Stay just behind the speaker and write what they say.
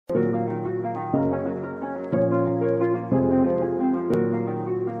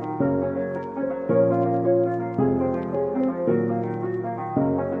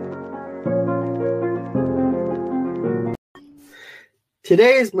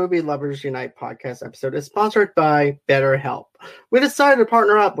Today's Movie Lovers Unite podcast episode is sponsored by BetterHelp. We decided to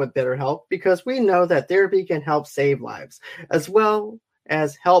partner up with BetterHelp because we know that therapy can help save lives, as well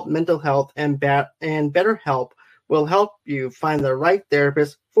as help mental health, and BetterHelp will help you find the right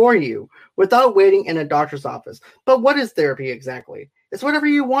therapist for you without waiting in a doctor's office. But what is therapy exactly? It's whatever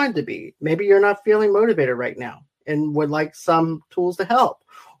you want it to be. Maybe you're not feeling motivated right now and would like some tools to help.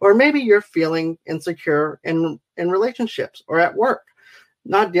 Or maybe you're feeling insecure in relationships or at work,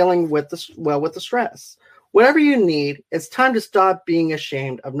 not dealing with the stress. Whatever you need, it's time to stop being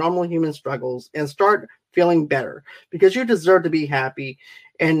ashamed of normal human struggles and start feeling better, because you deserve to be happy.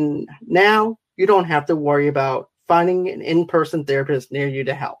 And now you don't have to worry about finding an in-person therapist near you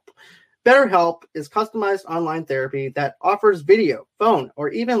to help. BetterHelp is customized online therapy that offers video, phone, or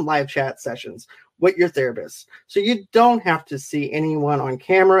even live chat sessions with your therapist, so you don't have to see anyone on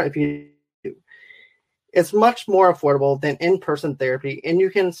camera if you do. It's much more affordable than in-person therapy, and you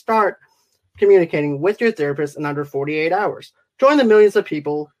can start communicating with your therapist in under 48 hours. Join the millions of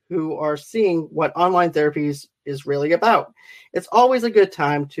people who are seeing what online therapy is really about. It's always a good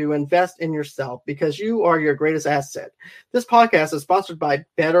time to invest in yourself because you are your greatest asset. This podcast is sponsored by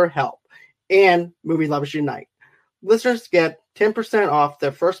BetterHelp and Movie Lovers Unite. Listeners get 10% off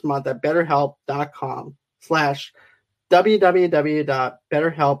their first month at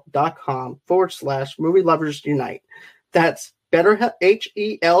betterhelp.com/www.betterhelp.com/Movie Lovers Unite. That's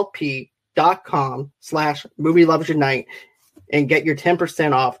BetterHelp.com/Movie Lovers Unite and get your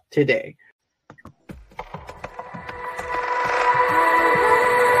 10% off today.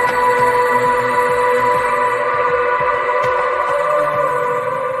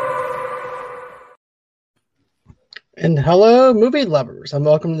 And hello, movie lovers, and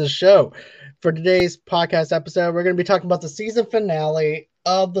welcome to the show. For today's podcast episode, we're going to be talking about the season finale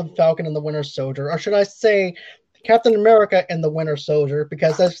of The Falcon and the Winter Soldier, or should I say Captain America and the Winter Soldier,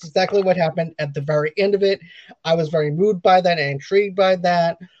 because that's exactly what happened at the very end of it. I was very moved by that and intrigued by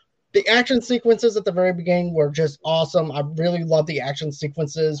that. The action sequences at the very beginning were just awesome. I really love the action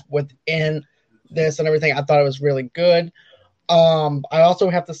sequences within this and everything. I thought it was really good. I also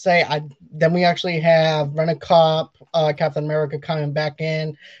have to say, then we actually have Rent-A-Cop, Captain America coming back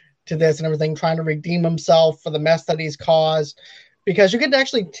in to this and everything, trying to redeem himself for the mess that he's caused. Because you can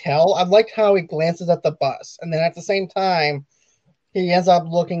actually tell, I liked how he glances at the bus, and then at the same time, he winds up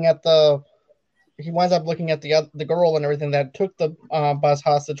looking at the girl and everything that took the bus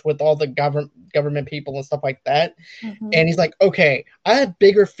hostage with all the government people and stuff like that. Mm-hmm. And he's like, okay, I have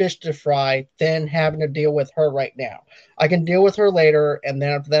bigger fish to fry than having to deal with her right now. I can deal with her later, and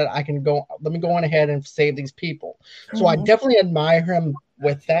then after that, let me go on ahead and save these people. Mm-hmm. So I definitely admire him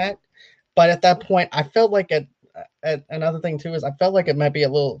with that. But at that point, I felt like another thing too is I felt like it might be a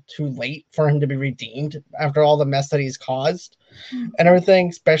little too late for him to be redeemed after all the mess that he's caused and everything,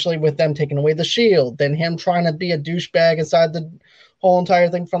 especially with them taking away the shield, then him trying to be a douchebag inside the whole entire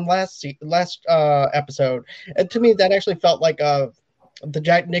thing from last episode. And to me, that actually felt like the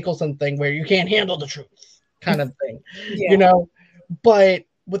Jack Nicholson thing where you can't handle the truth kind of thing, But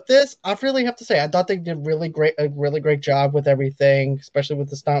with this, I really have to say, I thought they did a really great job with everything, especially with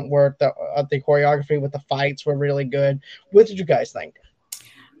the stunt work, the choreography with the fights were really good. What did you guys think?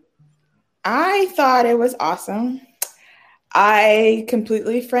 I thought it was awesome. I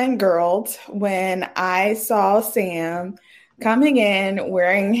completely fangirled when I saw Sam coming in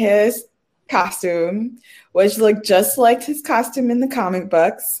wearing his costume, which looked just like his costume in the comic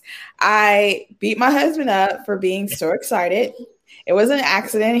books. I beat my husband up for being so excited. It was an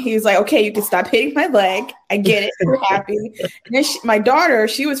accident. He was like, okay, you can stop hitting my leg. I get it. You're happy. And then my daughter,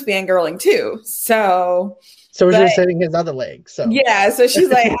 she was fangirling too. So was just hitting his other leg. So yeah. So she's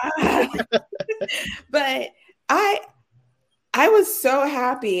like, but I was so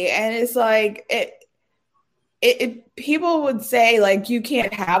happy. And it's like, people would say like, you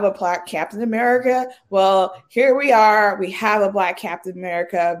can't have a black Captain America. Well, here we are. We have a black Captain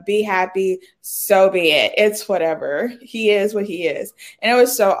America. Be happy. So be it. It's whatever. He is what he is. And it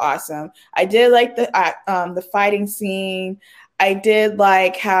was so awesome. I did like the fighting scene. I did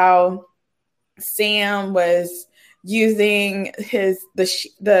like how Sam was using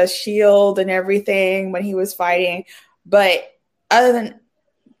the shield and everything when he was fighting. But other than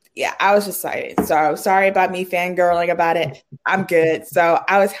I was just excited. So sorry about me fangirling about it. I'm good. So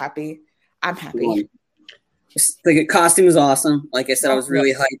I was happy. I'm happy. The costume was awesome. Like I said, I was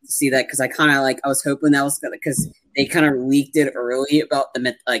really hyped to see that because I was hoping that was because they kind of leaked it early about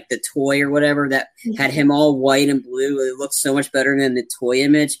the toy or whatever that had him all white and blue. It looked so much better than the toy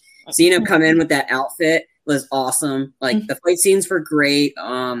image. Seeing him come in with that outfit was awesome. Like the fight scenes were great.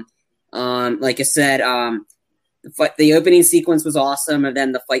 Like I said, the opening sequence was awesome, and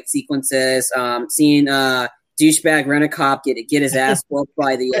then the fight sequences, seeing douchebag Rent-A-Cop get his ass whooped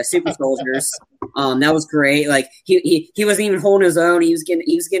by the super soldiers, that was great. Like he wasn't even holding his own. He was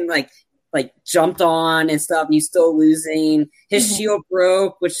getting like jumped on and stuff, and he's still losing. His shield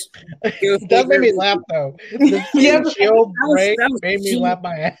broke, which that made me laugh though. The shield break made me laugh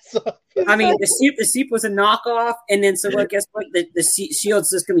my ass off. I mean, the suit was a knockoff, and then guess what? The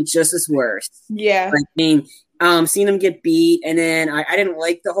shield's just gonna be just as worse. Yeah, like, I mean, seeing him get beat, and then I didn't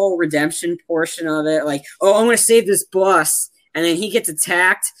like the whole redemption portion of it. Like, oh, I'm gonna save this bus, and then he gets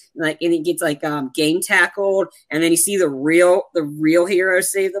attacked, and he gets game tackled, and then you see the real hero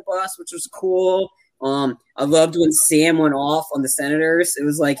save the bus, which was cool. I loved when Sam went off on the Senators. It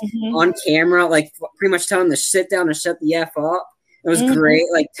was like on camera, like pretty much telling them to sit down and shut the F up. It was great,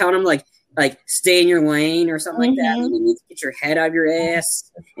 like telling them like stay in your lane or something like that. You need to get your head out of your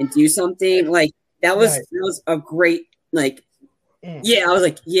ass and do something. Like that was a great yeah. I was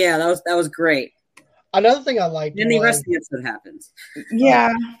like, yeah, that was great. Another thing I liked. Then the rest of the episode happens.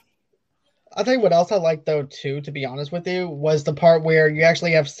 Yeah. I'll tell you what else I liked though too, to be honest with you, was the part where you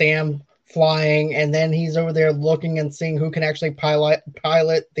actually have Sam flying, and then he's over there looking and seeing who can actually pilot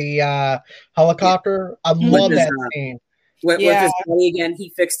the helicopter. I love that scene. With his buddy again,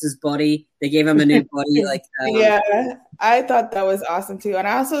 he fixed his buddy. They gave him a new buddy. Yeah, I thought that was awesome too, and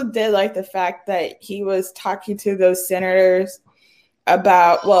I also did like the fact that he was talking to those senators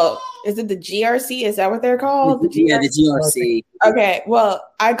about. Well, is it the GRC? Is that what they're called? Yeah, the GRC. Okay, well,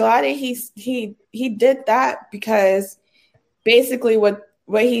 I'm glad that he did that, because basically what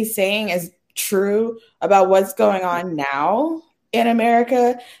he's saying is true about what's going on now in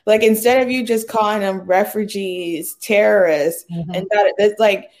America. Like, instead of you just calling them refugees, terrorists, and it's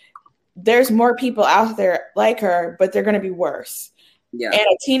like there's more people out there like her, but they're going to be worse. Yeah. And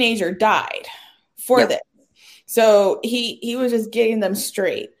a teenager died for this. So he was just getting them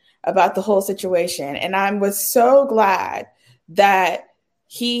straight about the whole situation. And I was so glad that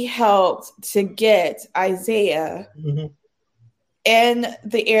he helped to get Isaiah in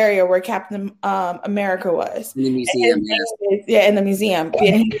the area where Captain America was. In the museum, yeah, in the museum.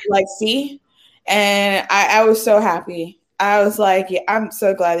 And he was like, see? And I was so happy. I was like, yeah, I'm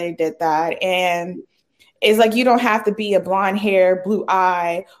so glad they did that. And it's like, you don't have to be a blonde hair, blue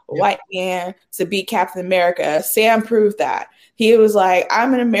eye, white man to be Captain America. Sam proved that. He was like,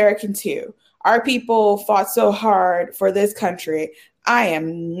 I'm an American too. Our people fought so hard for this country. I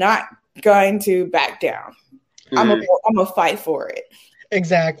am not going to back down. I'm gonna fight for it.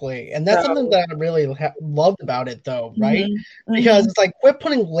 Exactly. And that's something that I really loved about it though, right? Because it's like, quit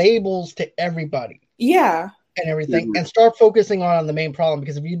putting labels to everybody. Yeah. And everything, and start focusing on the main problem.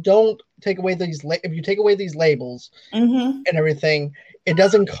 Because if you don't take away these, if you take away these labels and everything, it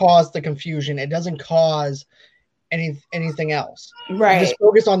doesn't cause the confusion. It doesn't cause anything else. Right. You just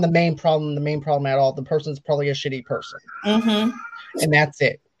focus on the main problem. The main problem at all. The person's probably a shitty person, and that's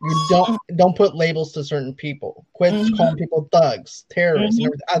it. You don't put labels to certain people. Quit calling people thugs, terrorists, and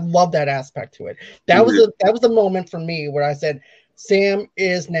everything. I love that aspect to it. That was the moment for me where I said, Sam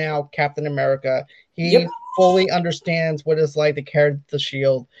is now Captain America. He fully understands what it's like to carry the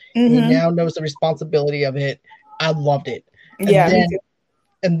shield. He now knows the responsibility of it. I loved it.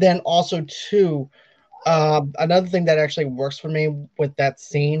 And then also too, another thing that actually works for me with that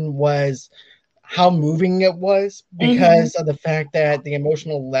scene was how moving it was, because of the fact that the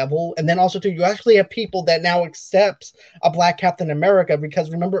emotional level, and then also too, you actually have people that now accepts a black Captain America,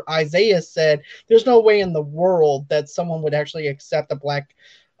 because remember Isaiah said there's no way in the world that someone would actually accept a black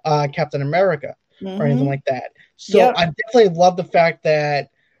Captain America or anything like that. So I definitely love the fact that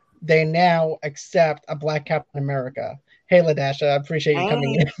they now accept a black Captain America. Hey, Ladasha, I appreciate you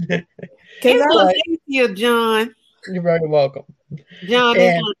coming in. It's John. You're very welcome. John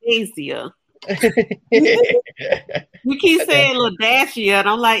is Ladacia. You keep saying Ladacia, and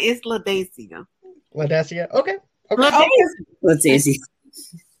I'm like, it's Ladacia. Ladacia? Okay. Ladacia.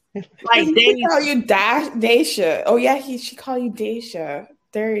 Like they call you Daisha. Oh yeah, she call you Daisha.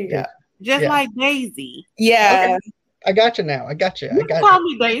 There you go. Just like Daisy. Yeah. Okay. I got you now. I got you. Call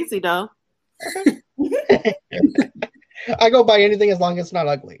me Daisy though. Okay. I go by anything as long as it's not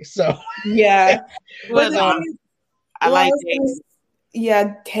ugly. So yeah. I like Daisy.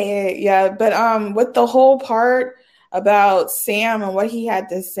 Yeah, but with the whole part about Sam and what he had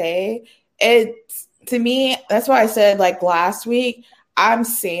to say, it to me, that's why I said like last week, I'm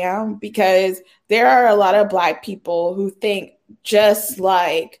Sam, because there are a lot of black people who think just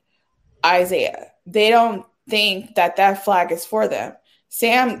like Isaiah. They don't think that flag is for them.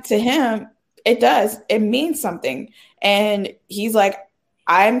 Sam, to him, it does. It means something. And he's like,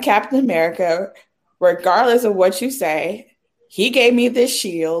 I'm Captain America. regardless of what you say, he gave me this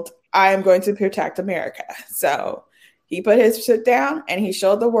shield. I am going to protect America. So he put his foot down and he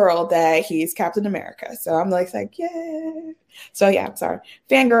showed the world that he's Captain America. So I'm like, yeah. So yeah, I'm sorry.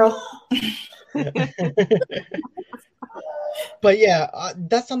 Fangirl. But yeah,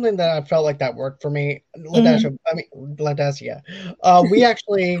 that's something that I felt like that worked for me. Ladassia. We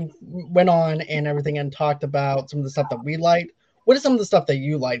actually went on and everything and talked about some of the stuff that we liked. What is some of the stuff that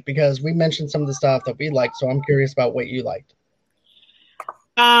you liked? Because we mentioned some of the stuff that we liked, so I'm curious about what you liked.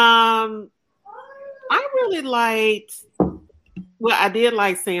 I really liked. Well, I did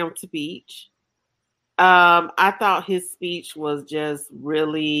like Sam's speech. I thought his speech was just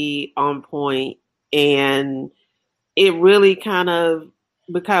really on point, and it really kind of,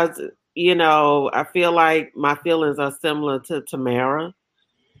 because, you know, I feel like my feelings are similar to Tamara.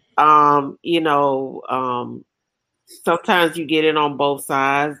 You know, sometimes you get in on both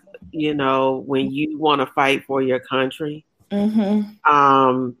sides, you know, when you want to fight for your country.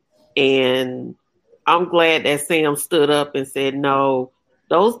 Mm-hmm. And I'm glad that Sam stood up and said, no,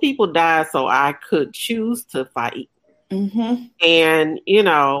 those people died so I could choose to fight. Mm-hmm. And, you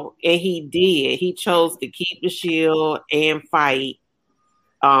know, and he did. He chose to keep the shield and fight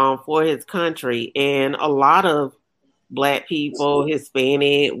for his country. And a lot of Black people,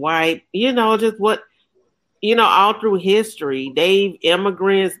 Hispanic, white, you know, just what, you know, all through history,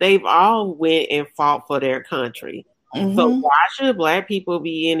 immigrants, they've all went and fought for their country. Mm-hmm. So why should Black people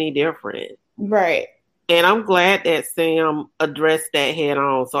be any different? Right. And I'm glad that Sam addressed that head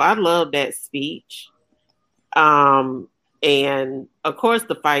on. So I love that speech. And of course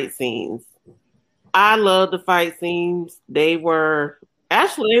the fight scenes. I love the fight scenes. They were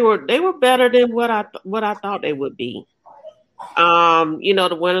better than what I thought they would be. You know,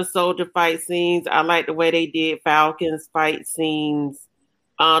 the Winter Soldier fight scenes. I like the way they did Falcon's fight scenes.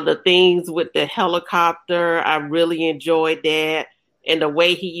 The things with the helicopter, I really enjoyed that. And the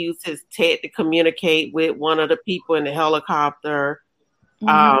way he used his tech to communicate with one of the people in the helicopter.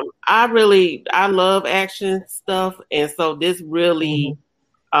 Mm-hmm. I love action stuff. And so this really,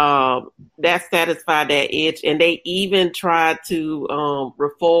 that satisfied that itch. And they even tried to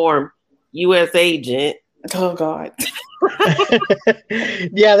reform U.S. Agent. Oh, God.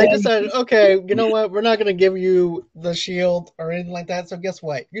 Yeah, they decided, okay, you know what? We're not going to give you the shield or anything like that. So guess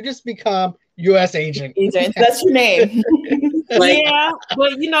what? You just become U.S. Agent. That's your name. Yeah,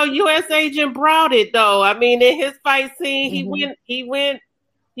 but you know, U.S. Agent brought it though. I mean, in his fight scene, he went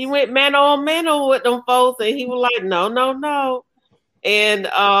mano on mano with them folks, and he was like, no. And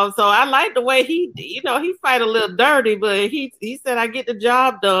so I like the way he fight a little dirty, but he said, I get the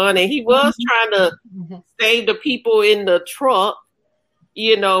job done. And he was trying to save the people in the truck,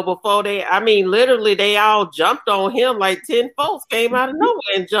 you know, before literally they all jumped on him. Like 10 folks came out of nowhere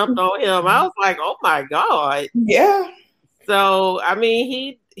and jumped on him. I was like, oh my God. Yeah. So, I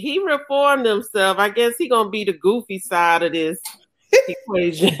mean, he reformed himself. I guess he's going to be the goofy side of this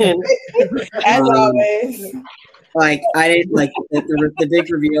equation. As always. Like, I didn't like the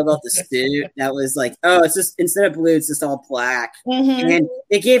big reveal about the suit. That was like, oh, it's just, instead of blue, it's just all black. Mm-hmm. And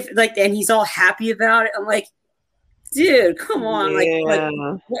they gave and he's all happy about it. I'm like, dude, come on. Yeah. Like,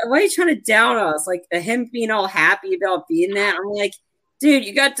 why are you trying to doubt us? Like, him being all happy about being that. I'm like, dude,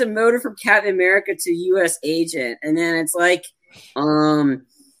 you got demoted from Captain America to U.S. Agent. And then it's like,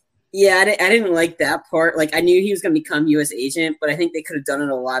 yeah, I didn't like that part. Like, I knew he was going to become U.S. Agent, but I think they could have done it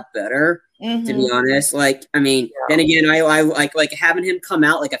a lot better, to be honest. Like, I mean, then again, I like having him come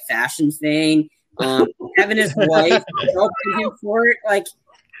out like a fashion thing, having his wife helping him for it. Like,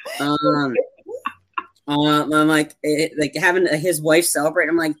 I'm like having his wife celebrate.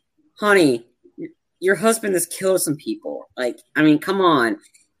 I'm like, honey, your husband has killed some people. Like, I mean, come on.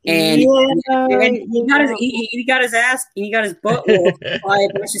 And he got his ass, he got his butt whooped by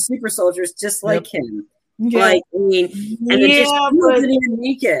a bunch of super soldiers just like him. Yeah. Like, I mean, and he didn't even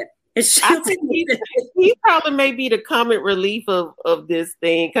make it. He probably may be the comic relief of this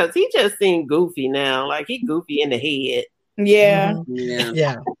thing, because he just seemed goofy now. Like, he goofy in the head. Yeah.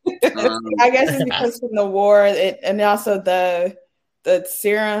 Yeah. I guess it's because from the war and also the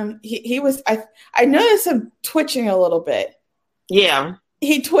serum. He was. I noticed him twitching a little bit. Yeah.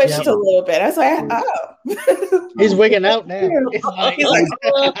 He twitched a little bit. I was like, oh. He's wigging out now. He's like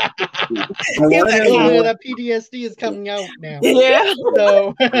that PTSD is coming out now. Yeah.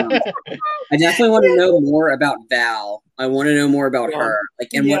 So I definitely want to know more about Val. I want to know more about her.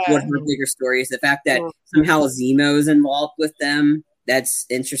 Like, and what her bigger story is. The fact that somehow Zemo's involved with them. That's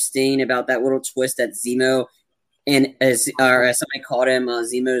interesting about that little twist that Zemo, and as somebody called him,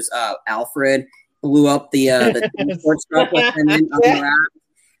 Zemo's Alfred, blew up the sports truck with him unwrapped.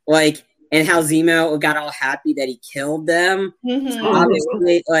 Like, and how Zemo got all happy that he killed them. Mm-hmm.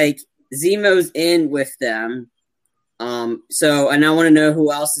 Obviously, like Zemo's in with them. So and I want to know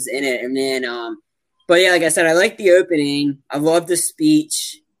who else is in it, and then but yeah, like I said, I like the opening. I love the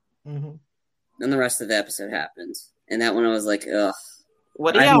speech. Mm-hmm. And the rest of the episode happens, and that one I was like, ugh.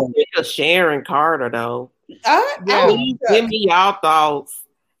 What do y'all think of Sharon Carter though? Give me y'all thoughts.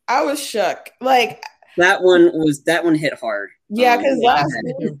 I was shook. Like that one hit hard. Yeah, because last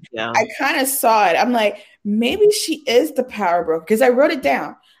week I kind of saw it. I'm like, maybe she is the power broker because I wrote it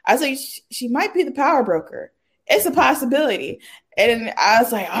down. I was like, she might be the power broker. It's a possibility. And I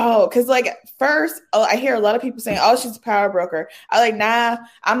was like, oh, because like first, I hear a lot of people saying, oh, she's a power broker. I like, nah,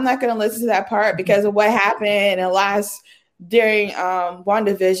 I'm not going to listen to that part because of what happened during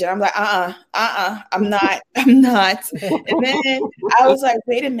WandaVision. I'm like, I'm not. And then I was like,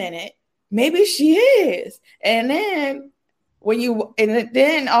 wait a minute, maybe she is. And then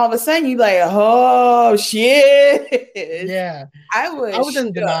then all of a sudden you like, oh shit. Yeah. I was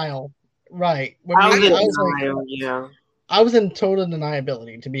in denial. Right. I was in total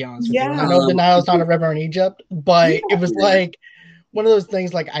deniability, to be honest with you. And I know denial is not a river in Egypt, but it was like one of those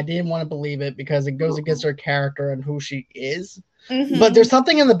things like I didn't want to believe it because it goes against her character and who she is. Mm-hmm. But there's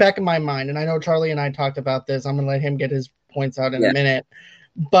something in the back of my mind, and I know Charlie and I talked about this. I'm going to let him get his points out in a minute.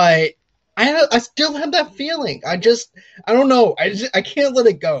 But I still have that feeling. I don't know. I can't let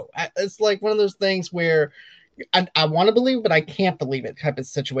it go. It's like one of those things where I want to believe, but I can't believe it type of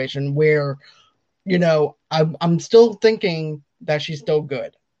situation where, you know, I'm still thinking that she's still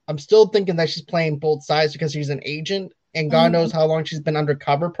good. I'm still thinking that she's playing both sides because she's an agent and God knows how long she's been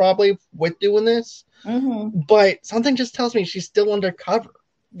undercover probably with doing this. Mm-hmm. But something just tells me she's still undercover.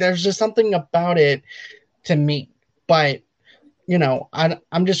 There's just something about it to me. But, you know,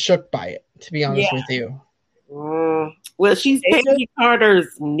 I'm just shook by it, to be honest with you. Well, she's Peggy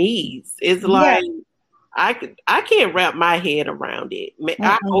Carter's niece. It's like I can't wrap my head around it.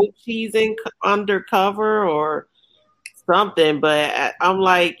 I hope she's undercover or something, but I'm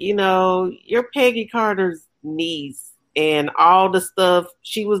like, you know, you're Peggy Carter's niece and all the stuff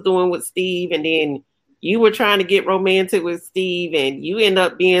she was doing with Steve, and then you were trying to get romantic with Steve, and you end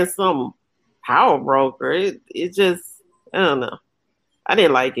up being some power broker. It just, I don't know. I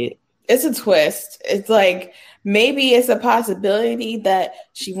didn't like it. It's a twist. It's like maybe it's a possibility that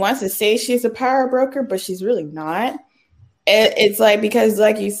she wants to say she's a power broker, but she's really not. It's like because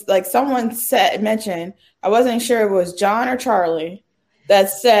like someone mentioned, I wasn't sure it was John or Charlie that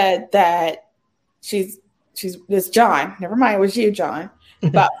said that she's this John. Never mind, it was you, John.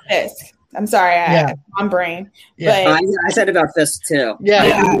 About Fisk. I'm sorry, I'm brain. Yeah, but I said about Fisk too.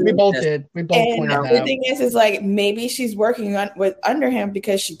 Yeah, we both did. We both pointed that out. The thing is like maybe she's working under him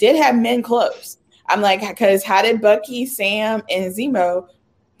because she did have men clothes. I'm like, because how did Bucky, Sam, and Zemo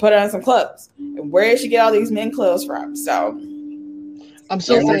put on some clothes? And where did she get all these men clothes from? So I'm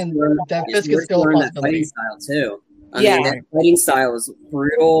still saying that Fisk is still a possibility. Fighting style too. I mean, that fighting style is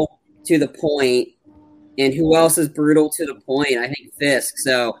brutal to the point, and who else is brutal to the point? I think Fisk.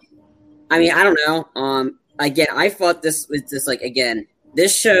 So, I mean, I don't know. Again, I thought this was just like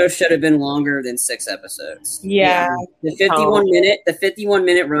this show should have been longer than 6 episodes. Yeah. The 51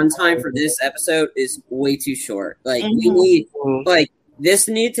 minute runtime for this episode is way too short. Like we need this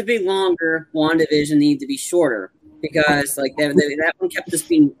needs to be longer. WandaVision needs to be shorter because like that one kept just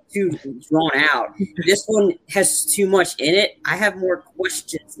being too drawn out. This one has too much in it. I have more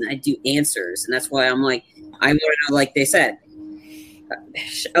questions than I do answers, and that's why I'm like, I want to know. Like they said,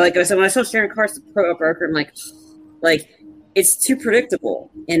 like I said, when I saw Sharon Carter's pro broker, I'm like. It's too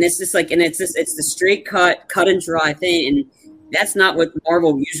predictable, and it's just like, it's the straight cut and dry thing, and that's not what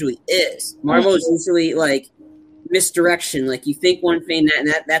Marvel usually is. Marvel is usually like misdirection. Like you think one thing,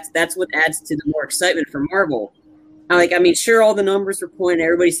 that's what adds to the more excitement for Marvel. I mean, sure, all the numbers were pointing,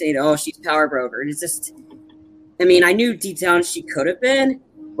 everybody's saying, "Oh, she's power broker." It's just, I mean, I knew deep down she could have been,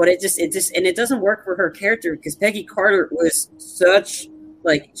 but it doesn't work for her character because Peggy Carter was such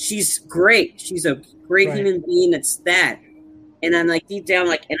like she's great. She's a great human being. That's that. And then, like, deep down,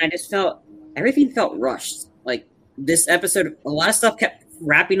 like, and I just everything felt rushed. Like, this episode, a lot of stuff kept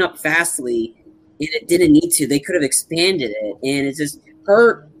wrapping up fastly, and it didn't need to. They could have expanded it. And it's just,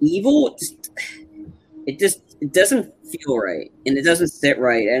 her evil, it doesn't feel right. And it doesn't sit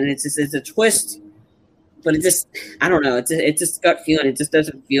right. And it's a twist. But it just, I don't know. It's just gut feeling. It just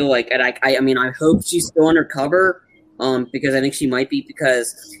doesn't feel like, and I mean, I hope she's still undercover, because I think she might be,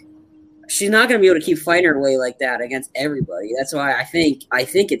 because she's not going to be able to keep fighting her way like that against everybody. That's why I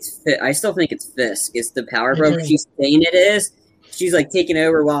still think it's Fisk. It's the power broker she's saying it is. She's like taking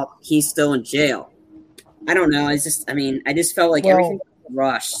over while he's still in jail. I don't know. I just felt like everything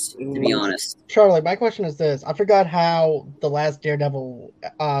rushed, to be honest. Charlie, my question is this: I forgot how the last Daredevil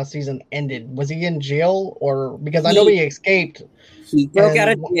season ended. Was he in jail, or because I know he escaped? He broke out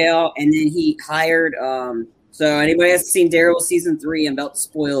of jail, and then he hired. So anybody has seen Daredevil season 3, I'm about to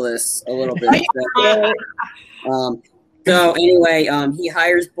spoil this a little bit. So anyway, he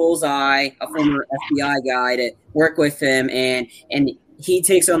hires Bullseye, a former FBI guy, to work with him, and he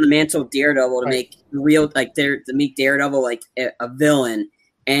takes on the mantle of Daredevil to make make Daredevil like a villain.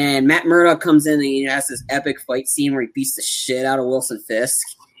 And Matt Murdock comes in and he has this epic fight scene where he beats the shit out of Wilson Fisk,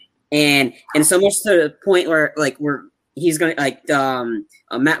 and so much to the point where he's gonna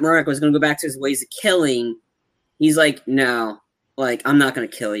Matt Murdock was gonna go back to his ways of killing. He's like, no, I'm not gonna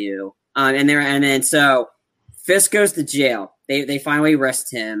kill you. And then so Fisk goes to jail. They finally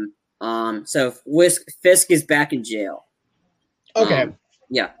arrest him. So Fisk is back in jail. Okay.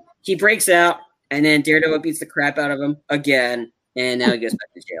 Yeah. He breaks out, and then Daredevil beats the crap out of him again, and now he goes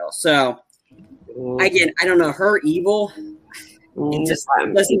back to jail. So, again, I don't know. Her evil,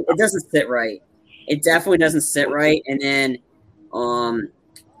 it doesn't sit right. It definitely doesn't sit right. And then,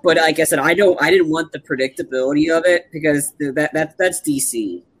 but like I said, I didn't want the predictability of it because that's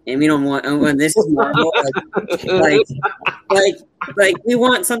DC. And we don't want when this is Marvel, like we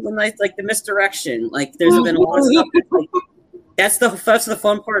want something like the misdirection. Like there's been a lot of stuff. That's the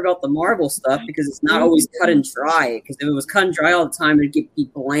fun part about the Marvel stuff because it's not always cut and dry. Because if it was cut and dry all the time, it'd be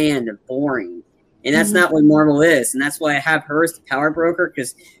bland and boring. And that's not what Marvel is. And that's why I have her as the power broker.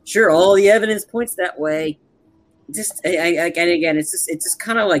 Because sure, all the evidence points that way. It's just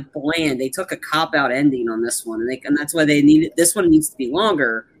kind of like bland. They took a cop out ending on this one, and that's why they needed this one needs to be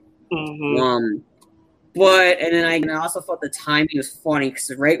longer. Mm-hmm. And then I also thought the timing was funny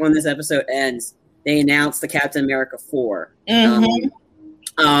because right when this episode ends, they announced the Captain America 4. Mm-hmm.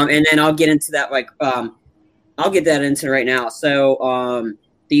 And then I'll get into that. I'll get that into right now. So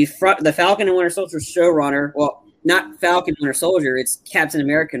the Falcon and Winter Soldier showrunner, well, not Falcon Winter Soldier, it's Captain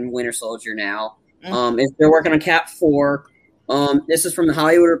America and Winter Soldier now. They're working on Cap 4. This is from the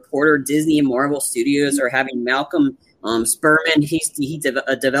Hollywood Reporter. Disney and Marvel Studios are having Malcolm Spurman. He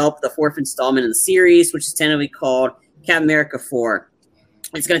developed the 4th installment in the series, which is tentatively called Captain America 4.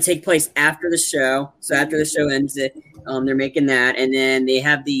 It's going to take place after the show. So after the show ends, they're making that, and then they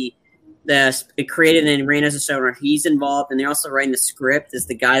have it created and ran as a showrunner. He's involved, and they're also writing the script as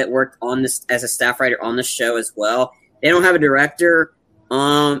the guy that worked on this as a staff writer on the show as well. They don't have a director.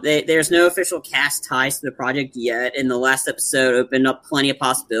 There's no official cast ties to the project yet, and the last episode opened up plenty of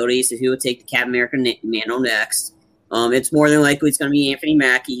possibilities of who would take the Captain America mantle next. It's more than likely it's going to be Anthony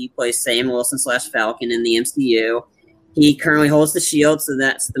Mackie. He plays Sam Wilson / Falcon in the MCU. He currently holds the shield, so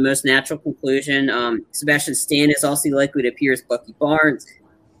that's the most natural conclusion. Sebastian Stan is also likely to appear as Bucky Barnes.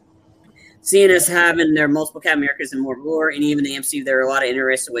 Seeing as having their multiple Captain Americas and more lore, and even the MCU, there are a lot of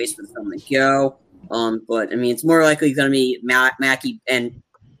interesting ways for the film to go. But I mean, it's more likely going to be Mackie and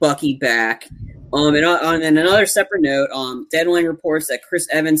Bucky back. And another separate note, Deadline reports that Chris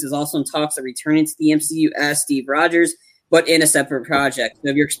Evans is also in talks of returning to the MCU as Steve Rogers, but in a separate project. So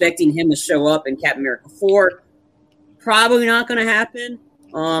if you're expecting him to show up in Captain America 4, probably not going to happen.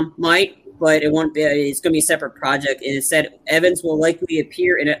 But it won't be. It's going to be a separate project. And it said Evans will likely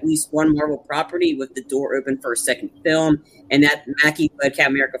appear in at least one Marvel property with the door open for a second film, and that Mackie-led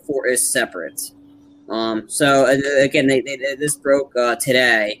Captain America 4 is separate. So again, this broke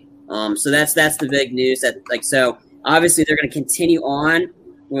today. So that's the big news. So obviously they're going to continue on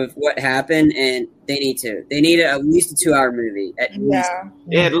with what happened, and they need at least a 2-hour movie at least.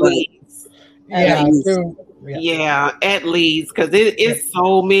 At least. Yeah, at least, because it's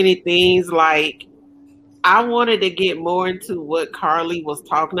so many things. Like, I wanted to get more into what Carly was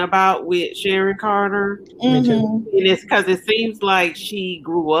talking about with Sharon Carter. Mm-hmm. And it's because it seems like she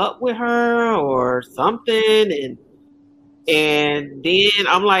grew up with her or something. And then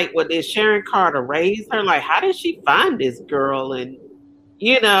I'm like, well, did Sharon Carter raise her? Like, how did she find this girl? And,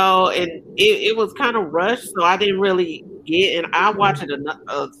 and it was kind of rushed, so I didn't really get, and I watched it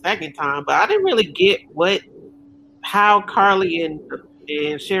a second time, but I didn't really get how Carly and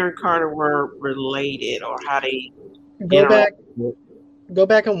Sharon Carter were related, or how they go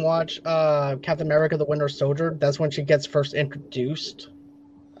back and watch Captain America: The Winter Soldier. That's when she gets first introduced,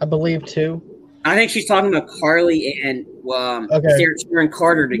 I believe, too. I think she's talking about Carly and Sharon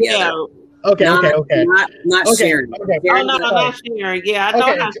Carter together. Yeah. Okay. Not okay. Sharon. Okay. Oh, no, not Sharon. Yeah, I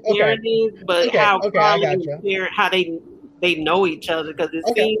know how Sharon is, but how Carly and Sharon, how they know each other, because it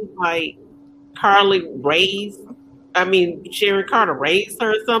seems like Sharon Carter raised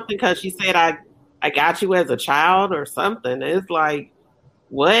her or something, because she said, I got you as a child or something. It's like,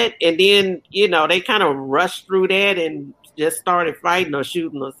 what? And then, they kind of rushed through that and just started fighting or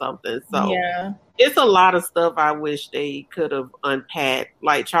shooting or something. So yeah, it's a lot of stuff I wish they could have unpacked,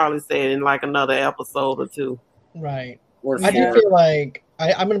 like Charlie said, in like another episode or two. Right. Or I do feel like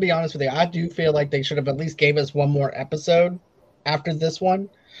I'm going to be honest with you. I do feel like they should have at least gave us one more episode after this one,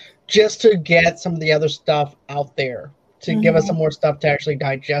 just to get some of the other stuff out there, to give us some more stuff to actually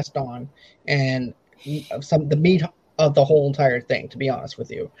digest on, and the meat of the whole entire thing. To be honest with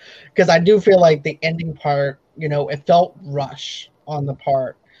you, because I do feel like the ending part, it felt rush on that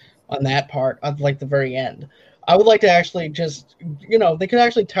part of like the very end. I would like to actually just, they could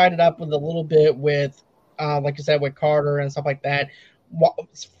actually tied it up with a little bit with. Like you said, with Carter and stuff like that,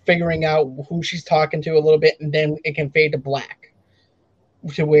 figuring out who she's talking to a little bit, and then it can fade to black,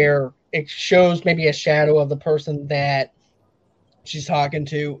 to where it shows maybe a shadow of the person that she's talking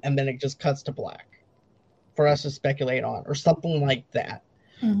to, and then it just cuts to black for us to speculate on, or something like that.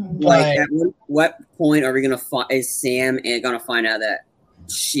 Like, at what point are we is Sam gonna find out that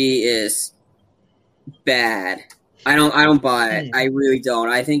she is bad? I don't buy it. I really don't.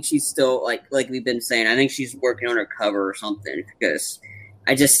 I think she's still like we've been saying. I think she's working on her cover or something, because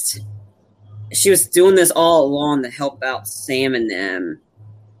she was doing this all along to help out Sam and them.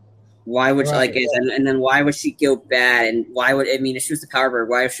 Why would she, and then why would she go bad? And why would if she was the power bird,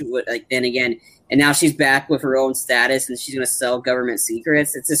 why she would then again? And now she's back with her own status, and she's gonna sell government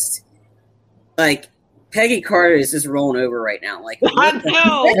secrets. It's just like. Peggy Carter is just rolling over right now. Like I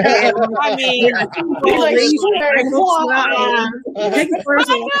know. I mean, Peggy Carter she's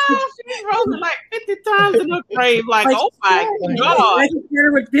rolling like 50 times in her grave. Like, oh my god! I can hear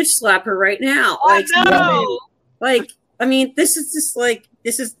her with bitch slap her right now. I know. Like, I mean, this is like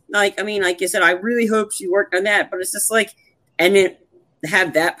you said, I really hope she worked on that, but it's just like, and then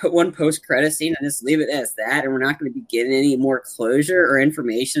have that put one post credit scene and just leave it as that, and we're not going to be getting any more closure or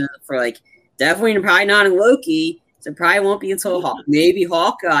information for like. Definitely, probably not in Loki. So it probably won't be until maybe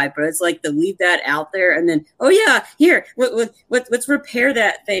Hawkeye. But it's like to leave that out there, and then here, let's repair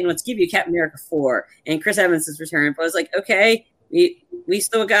that thing. Let's give you Captain America 4 and Chris Evans is returning. But it's like, okay, we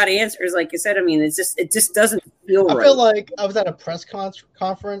still got answers. Like you said, I mean, it just doesn't feel right. I feel like I was at a press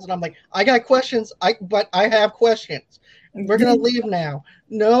conference, and I'm like, I got questions. But I have questions. We're gonna leave now.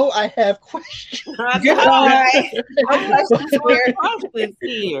 No, I have questions. Here.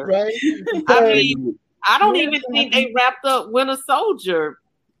 Right? I mean, I don't even think they wrapped up Winter Soldier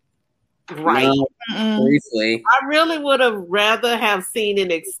right. No, briefly. I really would have rather have seen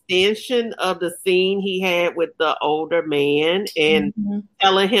an extension of the scene he had with the older man and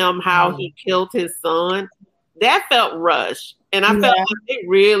telling him how he killed his son. That felt rushed. And I felt like they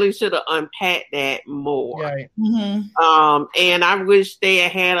really should have unpacked that more. Right. And I wish they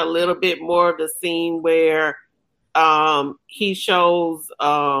had a little bit more of the scene where he shows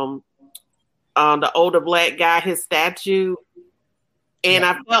the older black guy his statue. And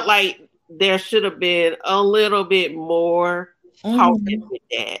I felt like there should have been a little bit more talking with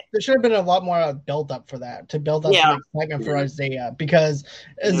that. There should have been a lot more build up for that, to build up some excitement for Isaiah, because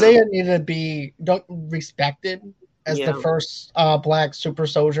Isaiah needed to be respected as the first black super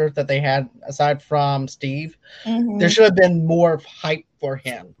soldier that they had, aside from Steve. There should have been more hype for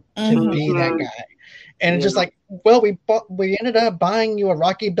him to be that guy. And it's just like, well, we ended up buying you a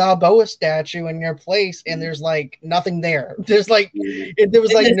Rocky Balboa statue in your place, and there's like nothing there. There's like there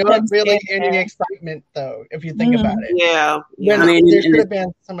was like not really any excitement, though, if you think about it. Yeah. I mean, there should have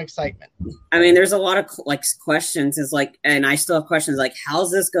been some excitement. I mean, there's a lot of like questions. Is like, and I still have questions like,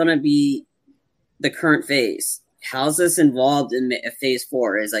 how's this gonna be the current phase? How's this involved in phase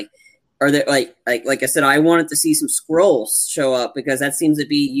 4? Is like, are there like I said, I wanted to see some scrolls show up, because that seems to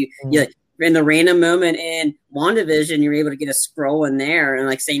be you in the random moment in WandaVision, you're able to get a scroll in there and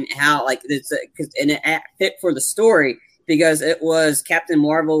like saying how like it's and it fit for the story, because it was Captain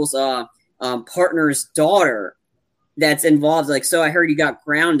Marvel's partner's daughter that's involved. Like, so I heard you got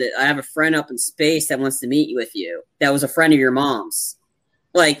grounded. I have a friend up in space that wants to meet with you. That was a friend of your mom's.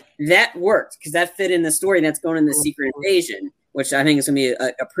 Like, that worked because that fit in the story, and that's going in the Secret Invasion, which I think is going to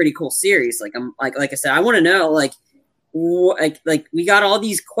be a pretty cool series. Like, I'm like I said, I want to know like we got all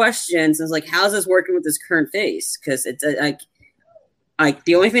these questions, and it's like, how's this working with this current phase? Because it's like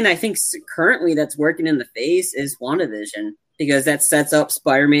the only thing I think currently that's working in the phase is WandaVision, because that sets up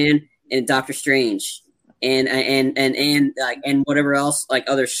Spider-Man and Doctor Strange and whatever else, like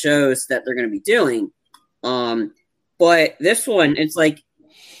other shows that they're going to be doing. But this one, it's like,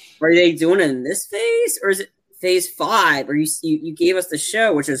 are they doing it in this phase, or is it phase 5? Or you gave us the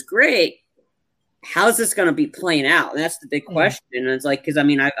show, which is great. How's this going to be playing out? And that's the big question. And it's like, because I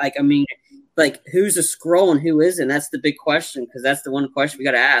mean, like, who's a Skrull and who isn't? That's the big question, because that's the one question we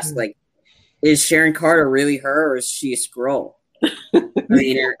got to ask. Like, is Sharon Carter really her, or is she a Skrull? I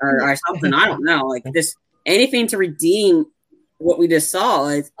mean, or something. I don't know. Like this, anything to redeem what we just saw.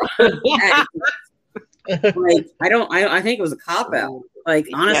 Like I think it was a cop out. Like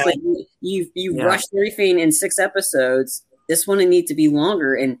honestly, you rushed everything in 6 episodes. This one needs to be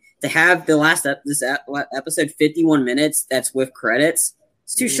longer, and to have the last episode 51 minutes that's with credits,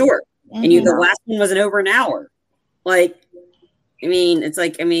 it's too short. And the last one wasn't over an hour. Like, you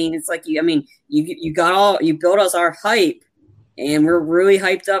built us our hype, and we're really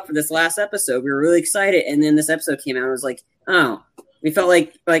hyped up for this last episode. We were really excited, and then this episode came out. And it was like, oh, we felt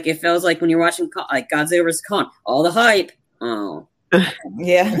like it feels like when you're watching like Godzilla vs. Kong, all the hype. Oh,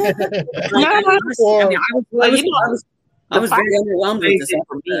 yeah. I was very underwhelmed with this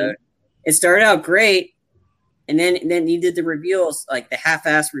episode. It started out great, and then you did the reveals, like the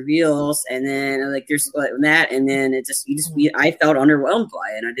half-ass reveals, and then like there's like that, and then I felt underwhelmed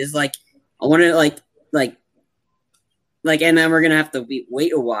by it. And I just I wanted and then we're gonna have to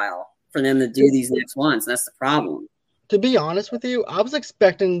wait a while for them to do these next ones. That's the problem. To be honest with you, I was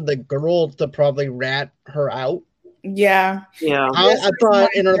expecting the girl to probably rat her out. Yeah. I thought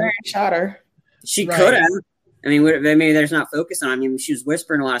shot her. She could have. I mean, maybe there's not focus on. I mean, she was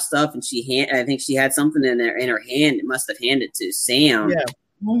whispering a lot of stuff, and I think she had something in her hand. It must have handed to Sam. Yeah.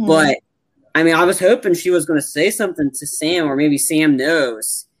 Mm-hmm. But I mean, I was hoping she was going to say something to Sam, or maybe Sam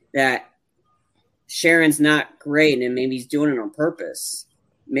knows that Sharon's not great, and maybe he's doing it on purpose.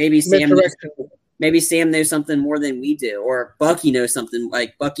 Maybe Sam knows something more than we do, or Bucky knows something.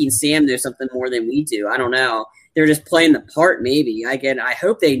 Like Bucky and Sam know something more than we do. I don't know. They're just playing the part. Maybe I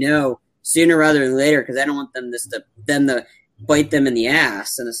hope they know sooner rather than later, because I don't want them to bite them in the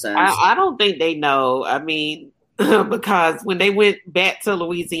ass in a sense. I don't think they know. I mean, because when they went back to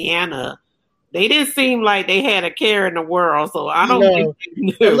Louisiana, they didn't seem like they had a care in the world. So I don't think they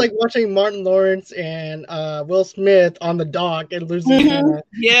knew. It was like watching Martin Lawrence and Will Smith on the dock in Louisiana. Mm-hmm.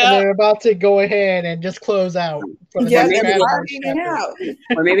 Yeah, and they're about to go ahead and just close out. Or maybe that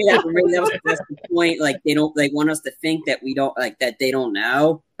was the point. Like they want us to think that we don't that they don't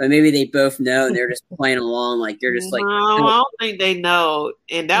know, but maybe they both know and they're just playing along. Like they're just like, no, I don't think they know.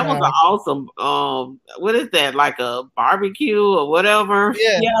 And that was an awesome. What is that? Like a barbecue or whatever?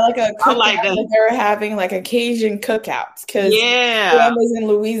 Yeah, like a cookout. Like that. They were having like Cajun cookouts because I was in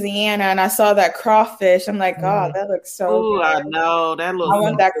Louisiana and I saw that crawfish. I'm like, God, that looks so good. I know that looks. I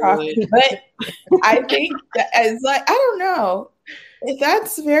want that crawfish, but I think that it's like I don't know.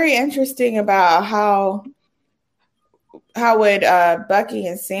 That's very interesting about how would Bucky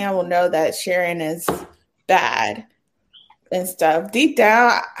and Sam will know that Sharon is bad and stuff. Deep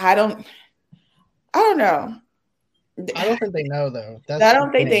down, I don't know. I don't think they know though. I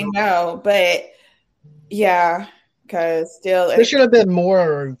don't think they know, but yeah, because still, there should have been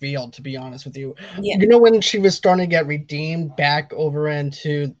more revealed. To be honest with you, you know when she was starting to get redeemed back over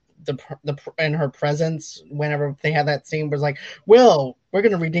into the in her presence, whenever they had that scene, was like, "Well, we're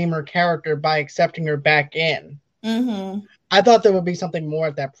going to redeem her character by accepting her back in." Mm-hmm. I thought there would be something more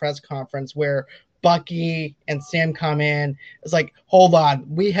at that press conference where Bucky and Sam come in. It's like, hold on,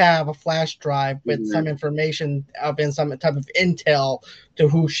 we have a flash drive with some information and some type of intel to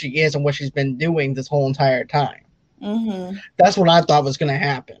who she is and what she's been doing this whole entire time. Mm-hmm. That's what I thought was going to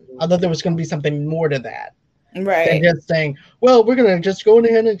happen. I thought there was going to be something more to that. Right. Than just saying, well, we're going to just go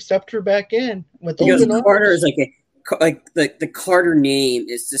ahead and accept her back in. Because Carter is the Carter name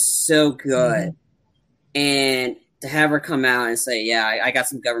is just so good. Mm-hmm. And to have her come out and say, "Yeah, I got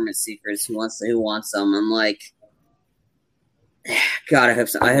some government secrets. Who wants them?" I'm like, God, I hope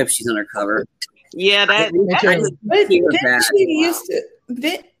she's undercover. Yeah, but didn't she used to?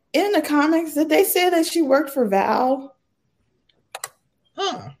 In the comics, did they say that she worked for Val?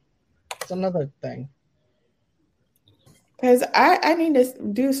 That's another thing. Because I need to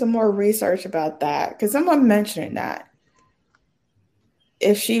do some more research about that. Because someone mentioned that.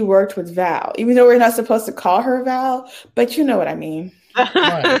 If she worked with Val, even though we're not supposed to call her Val, but you know what I mean.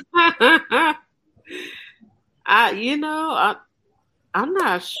 Right. I'm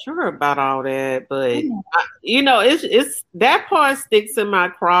not sure about all that, but it's that part sticks in my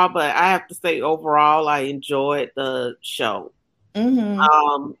craw. But I have to say, overall, I enjoyed the show. Mm-hmm.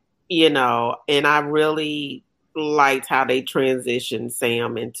 And I really liked how they transitioned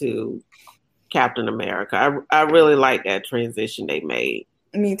Sam into Captain America. I really like that transition they made.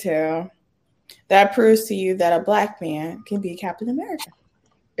 Me too. That proves to you that a black man can be Captain America.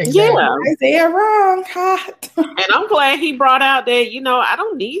 Exactly. Yeah. Isaiah wrong. And I'm glad he brought out that, I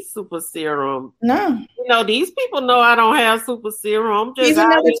don't need super serum. No. These people know I don't have super serum. He's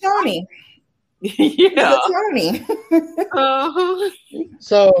another Tony. Yeah. Tony.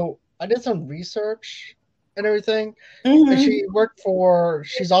 So, I did some research and everything. Mhm. And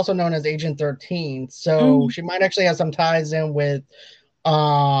she's also known as Agent 13. So she might actually have some ties in with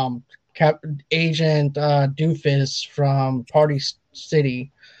Agent Doofus from Party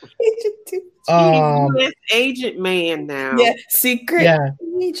City. He's Agent Man now. Yeah, secret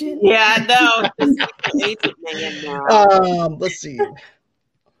agent. Yeah, I know. Agent Man now. Let's see.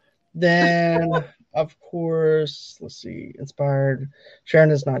 Then, of course, let's see. Inspired.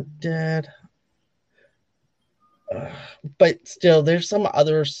 Sharon is not dead. But still, there's some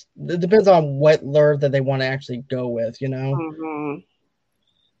others. It depends on what lure that they want to actually go with, you know? Mm-hmm.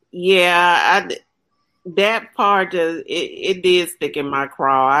 Yeah, that part it did stick in my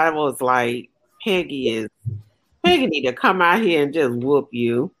craw. I was like, Peggy need to come out here and just whoop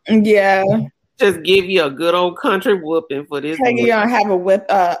you. Yeah. Just give you a good old country whooping for this. Peggy don't have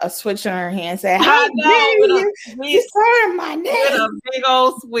a switch on her hand. Say, "How dare you? You started my name." With a big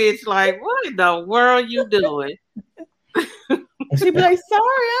old switch. Like, what in the world you doing? She'd be like,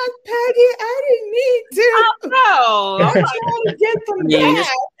 "Sorry, Aunt Peggy, I didn't mean to." Oh no, I'm trying to get them back.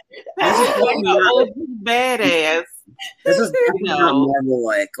 Badass. This is not Marvel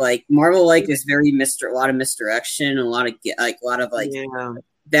like. Like Marvel like is very a lot of misdirection, a lot of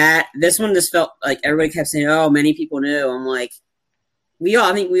that. This one just felt like everybody kept saying, "Oh, many people knew." I'm like,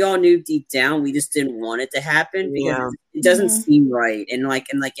 I think we all knew deep down. We just didn't want it to happen because it doesn't seem right, and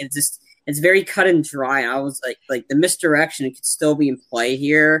it's very cut and dry. I was like the misdirection could still be in play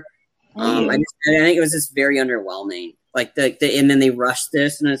here. I think it was just very underwhelming. Like and then they rushed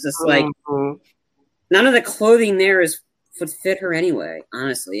this, and it's just like none of the clothing there would fit her anyway.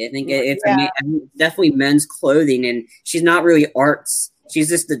 Honestly, I think it's definitely men's clothing, and she's not really arts. She's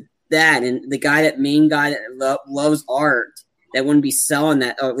just that, and the main guy that loves art that wouldn't be selling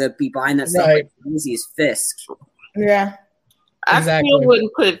that or that be buying that stuff like crazy is Fisk. Yeah, I still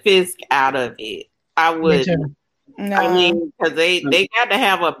wouldn't put Fisk out of it. I would. No. I mean, because they got to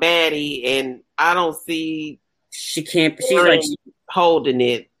have a baddie, and I don't see she can't. She's like holding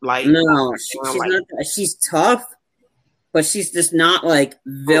it. Like no, she's not. She's tough, but she's just not like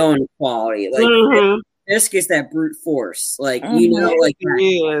villain quality. Like Fisk is that brute force. Like like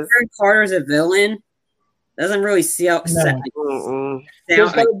Sharon Carter's a villain. Doesn't really see how.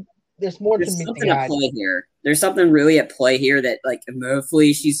 There's more to something at play here. There's something really at play here that, like,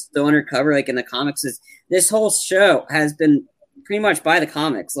 hopefully she's still undercover. Like in the comics, this whole show has been pretty much by the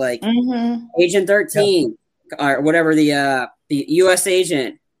comics. Like Agent 13 or whatever the U.S.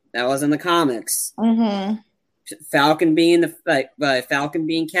 agent that was in the comics. Falcon being Falcon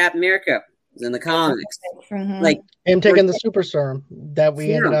being Captain America was in the comics. Like him taking the super serum that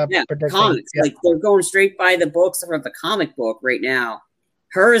we ended up predicting. Comics. Like they're going straight by the books of the comic book right now.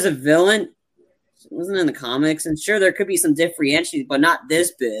 Her as a villain wasn't in the comics, and sure there could be some differentiation, but not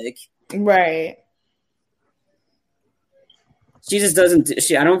this big. Right. She just doesn't.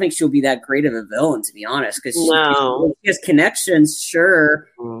 I don't think she'll be that great of a villain, to be honest. Because she has connections, sure,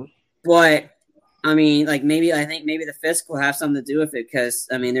 but I mean, like I think maybe the Fisk will have something to do with it. Because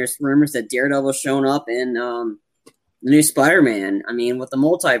I mean, there's rumors that Daredevil's shown up in the new Spider-Man. I mean, with the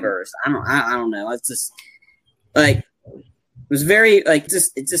multiverse. I don't know. It's just like. It was very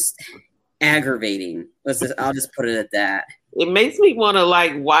it's just aggravating. I'll just put it at that. It makes me want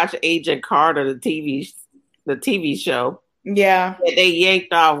to watch Agent Carter, the TV show. Yeah, they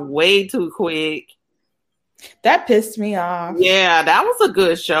yanked off way too quick. That pissed me off. Yeah, that was a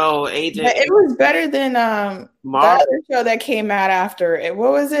good show, Agent. But it was better than the other show that came out after it.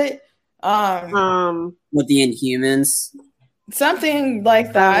 What was it? With the Inhumans. Something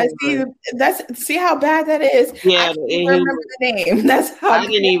like that. See how bad that is. Yeah, I can't remember the name. That's how I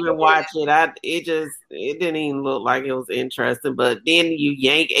didn't even watch it. It didn't even look like it was interesting. But then you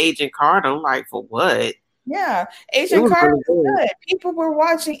yank Agent Carter. I'm like, for what? Yeah, Agent Carter was good. People were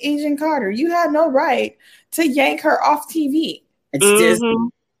watching Agent Carter. You had no right to yank her off TV. It's Disney.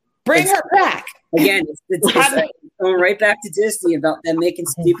 Bring her back. Again, it's going right back to Disney about them making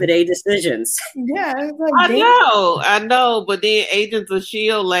stupid decisions. Yeah, I know, but then Agents of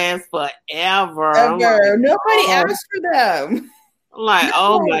S.H.I.E.L.D. lasts forever. Nobody asked for them. I'm like,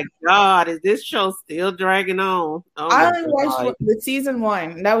 oh my God, is this show still dragging on? I only watched the season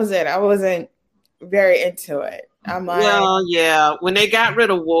 1. That was it. I wasn't very into it. I'm like, well, yeah. When they got rid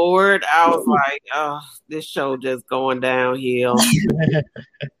of Ward, I was like, oh, this show just going downhill.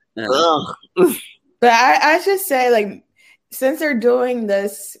 But I just say, since they're doing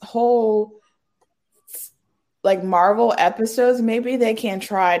this whole Marvel episodes, maybe they can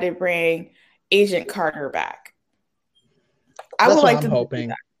try to bring Agent Carter back. I'm hoping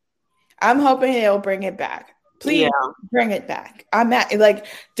they'll bring it back Please bring it back. I'm at like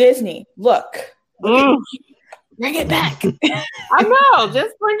Disney. Look bring it back. I know,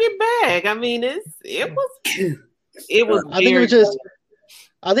 just bring it back. I mean, it was.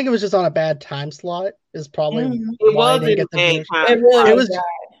 I think it was just on a bad time slot. Is probably it was It really was.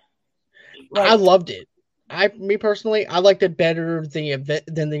 I loved it. Me personally, I liked it better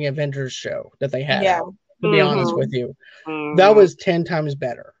than the Avengers show that they had. Yeah. To be honest with you, that was 10 times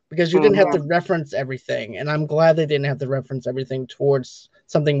better because you didn't have to reference everything, and I'm glad they didn't have to reference everything towards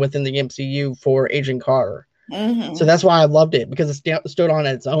something within the MCU for Agent Carter. So that's why I loved it, because it stood on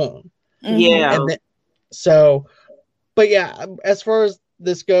its own. Yeah. But yeah, as far as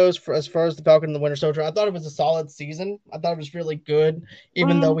this goes, as far as the Falcon and the Winter Soldier, I thought it was a solid season. I thought it was really good,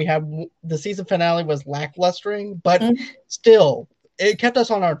 even though the season finale was lacklustering, but still, it kept us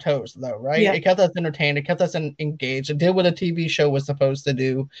on our toes, though, right? Yeah. It kept us entertained. It kept us engaged. It did what a TV show was supposed to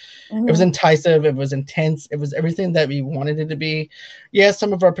do. It was enticing. It was intense. It was everything that we wanted it to be. Yeah,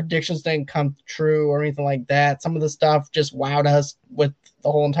 some of our predictions didn't come true or anything like that. Some of the stuff just wowed us with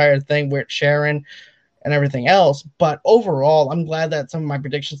the whole entire thing with Sharon and everything else. But overall, I'm glad that some of my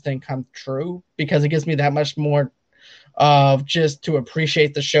predictions didn't come true, because it gives me that much more of just to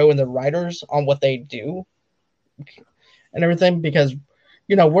appreciate the show and the writers on what they do and everything, because,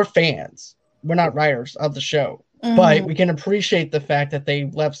 you know, we're fans. We're not writers of the show, but we can appreciate the fact that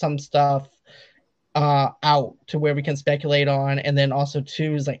they left some stuff out to where we can speculate on. And then also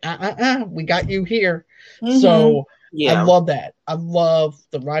too is like, we got you here. So I love that. I love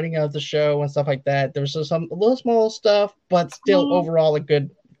the writing of the show and stuff like that. There's just a little small stuff, but still overall a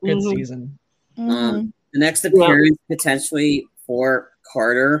good season. The next appearance potentially for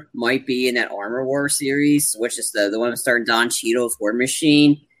Carter might be in that Armor War series, which is the one starring Don Cheadle's War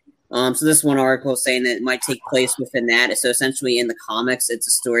Machine. So this one article is saying that it might take place within that. So essentially in the comics, it's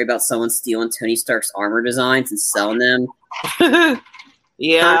a story about someone stealing Tony Stark's armor designs and selling them.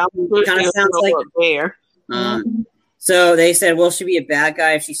 Yeah. Kind of sounds like there. So they said, well, she'll be a bad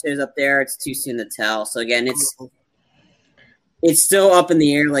guy if she shows up there. It's too soon to tell. So again, it's still up in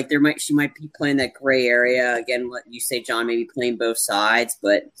the air. Like she might be playing that gray area again. What you say, John? Maybe playing both sides,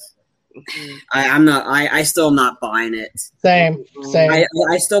 but I still am not buying it. Same.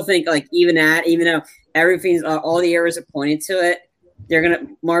 I still think like even though everything's all the arrows are pointed to it,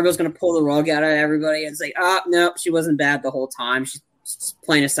 Marvel's gonna pull the rug out of everybody and say, no, she wasn't bad the whole time. She's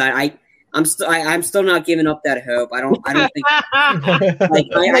playing a side. I'm still not giving up that hope. I don't think.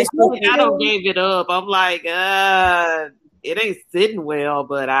 I don't give it up. I'm like, it ain't sitting well,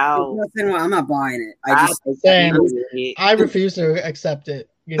 but I'm not buying it. I refuse to accept it.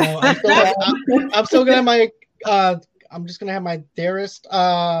 You know, I'm still gonna have my. I'm just gonna have my theorist,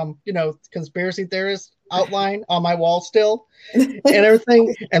 conspiracy theorist outline on my wall still, and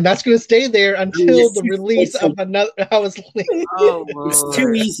everything, and that's gonna stay there until the release of another. It's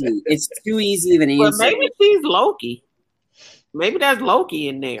too easy. It's too easy of an answer. Well, maybe she's Loki. Maybe there's Loki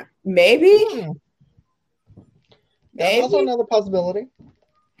in there. Maybe. That's also another possibility.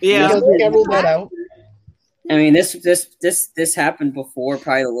 Yeah, because we can't rule that out. I mean, this happened before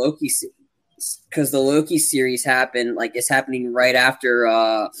probably the Loki, because the Loki series happened. Like it's happening right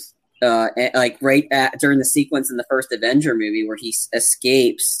after, during the sequence in the first Avenger movie where he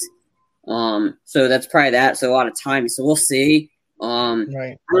escapes. So that's probably that. So a lot of time. So we'll see.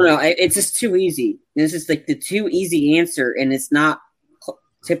 Right. I don't know. It's just too easy. This is like the too easy answer, and it's not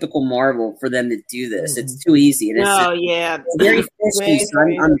typical Marvel for them to do this. It's too easy. It's very fishy.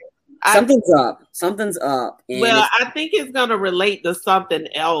 Something's up. Well, I think it's going to relate to something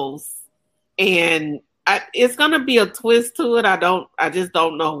else, and it's going to be a twist to it. I just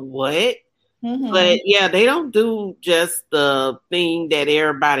don't know what. But yeah, they don't do just the thing that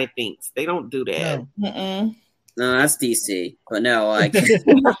everybody thinks. They don't do that. No, that's DC. But no, like yeah.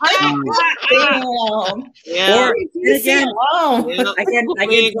 Or again,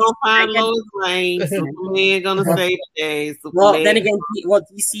 we ain't gonna find Lois Lane. We ain't gonna say today. Well, then again,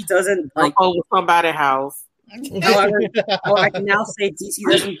 DC doesn't like over somebody's house. However, I can now say DC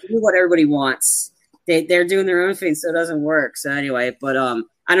doesn't do what everybody wants. They're doing their own thing, so it doesn't work. So anyway, but I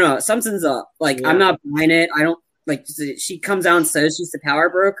don't know. Something's up. Like I'm not buying it. I don't like. She comes out and says she's the power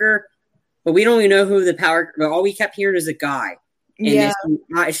broker. But we don't even know who the power. All we kept hearing is a guy, and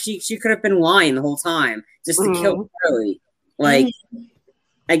she could have been lying the whole time just to kill Charlie. Like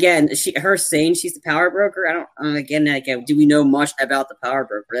again, her saying she's the power broker. I don't. Again, do we know much about the power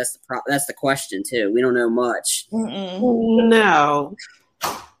broker? That's the question too. We don't know much. No.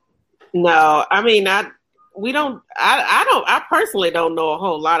 I mean, we don't. I personally don't know a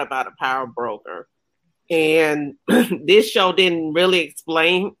whole lot about a power broker, and this show didn't really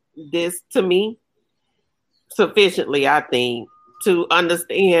explain this to me. sufficiently, I think, to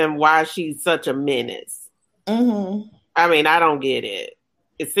understand why she's such a menace. Mm-hmm. I mean, I don't get it.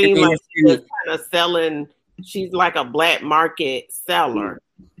 It seems like she's kind of selling. She's like a black market seller.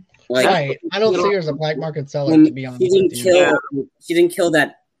 Like, right. I don't see her as a black market seller, to be honest. She didn't kill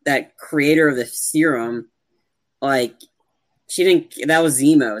that creator of the serum. Like, she didn't. That was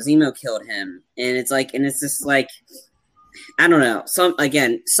Zemo. Zemo killed him, and it's just like, I don't know.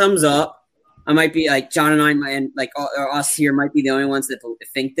 Sums up. I might be like John and I might us here might be the only ones that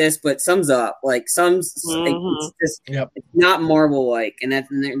think this, but sums up like it's just it's not Marvel like, and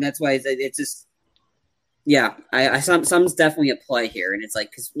that's why it's just Sum's definitely a play here, and it's like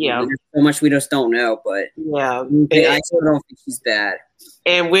because there's so much we just don't know, but I still don't think she's bad.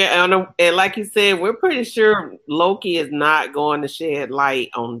 And and like you said, we're pretty sure Loki is not going to shed light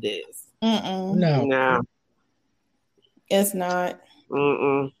on this. No, it's not.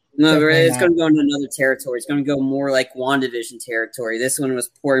 No, it's going to go into another territory. It's going to go more like WandaVision territory. This one was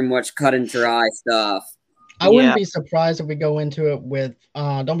pretty much cut and dry stuff. I wouldn't be surprised if we go into it with,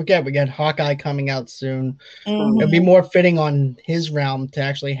 don't forget, we got Hawkeye coming out soon. Mm-hmm. It'd be more fitting on his realm to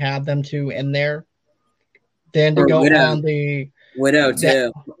actually have them two in there than to go on the Widow,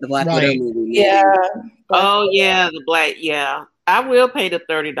 too. The Black Widow movie. Yeah. Oh, yeah, the Black, I will pay the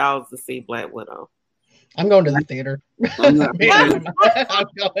 $30 to see Black Widow. I'm going to the theater. I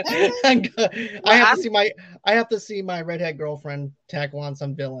have to see my redhead girlfriend tackle on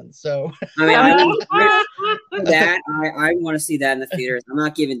some villains. So I want to see that in the theaters. I'm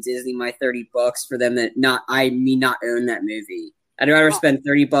not giving Disney my $30 for them not own that movie. I'd rather spend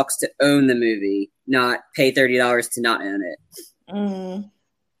 $30 to own the movie, not pay $30 to not own it.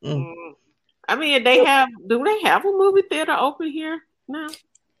 I mean, do they have a movie theater open here now?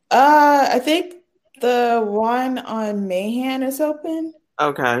 I think the one on Mahan is open.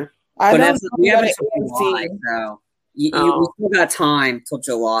 Okay. We haven't July, so we still got time till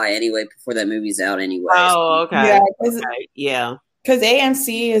July anyway before that movie's out anyway. Oh, okay. Yeah. Because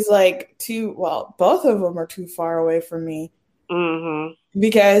AMC is like both of them are too far away from me. Mm-hmm.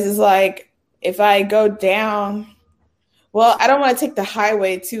 Because it's like, if I go down, I don't want to take the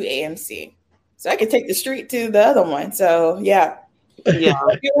highway to AMC. So I could take the street to the other one. So, yeah.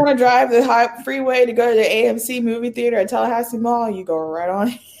 If you want to drive the freeway to go to the AMC movie theater at Tallahassee Mall, you go right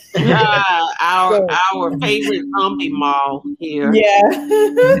on. Our favorite zombie mall here. Yeah.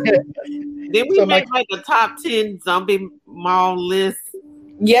 Did we make like a top 10 zombie mall list?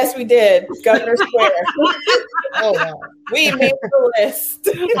 Yes, we did. Governor Square. Oh, wow. We made the list.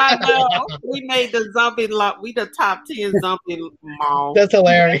 I know. We made the zombie we the top 10 zombie mall. That's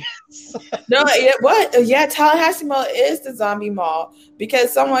hilarious. No, Tallahassee Mall is the zombie mall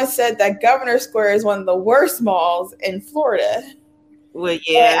because someone said that Governor Square is one of the worst malls in Florida. Well,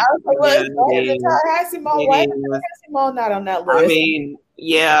 yeah. And I was like, well, it's better than Tallahassee Mall. Why is Tallahassee Mall not on that list? I mean,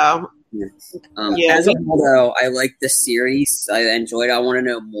 yeah. As a whole, though, I like the series. I enjoyed it. I want to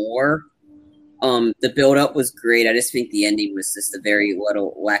know more. The build-up was great. I just think the ending was just a very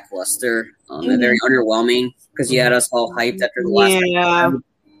little lackluster, very underwhelming because you had us all hyped after the last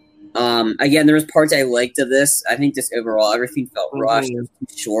episode. Again, there was parts I liked of this. I think just overall, everything felt rushed. It was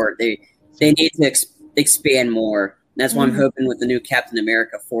too short. They need to expand more. That's why I'm hoping with the new Captain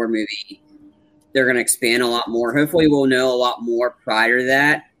America 4 movie, they're going to expand a lot more. Hopefully, we'll know a lot more prior to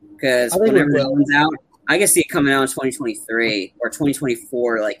that. Because whenever it comes out, I can see it coming out in 2023 or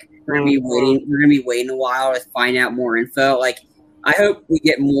 2024. Like we're gonna be waiting. We're gonna be waiting a while to find out more info. Like I hope we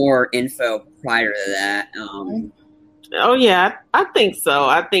get more info prior to that. Oh yeah, I think so.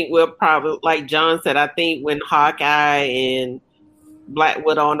 I think we'll probably, like John said, I think when Hawkeye and Black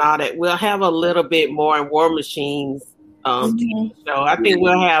Widow and all that, we'll have a little bit more in War Machines. So I think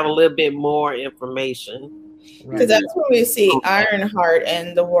we'll have a little bit more information. Because that's when we see Ironheart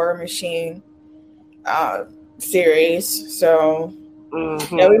and the War Machine series. So,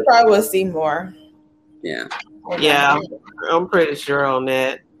 we probably will see more. Yeah. I'm pretty sure on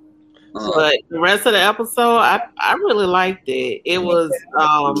that. But the rest of the episode, I really liked it. It was,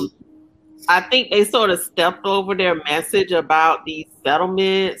 I think they sort of stepped over their message about these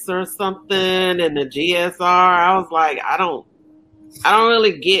settlements or something and the GSR. I was like, I don't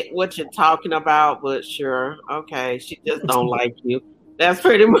really get what you're talking about, but sure. Okay. She just don't like you. That's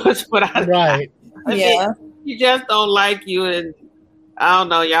pretty much what I Right. She just don't like you. And I don't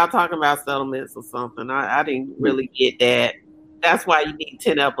know, y'all talking about settlements or something. I didn't really get that. That's why you need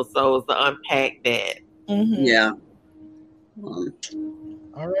 10 episodes to unpack that. Yeah.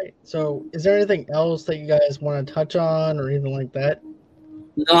 All right. So is there anything else that you guys want to touch on or anything like that?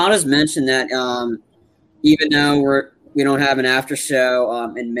 No, I'll just mention that even though we don't have an after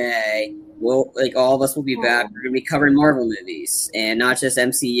show in May, we'll all of us will be back. We're gonna be covering Marvel movies and not just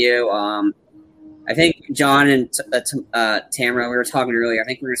MCU. I think John and Tamara, we were talking earlier. I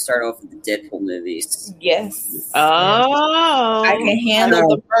think we're gonna start off with the Deadpool movies. Yes. Oh, I can handle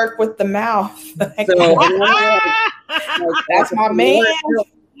the work with the mouth. So that's my man.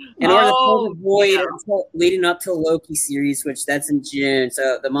 In order to fill the void leading up to the Loki series, which that's in June.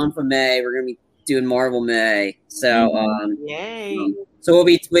 So the month of May, we're gonna be doing Marvel May. So yay! So we'll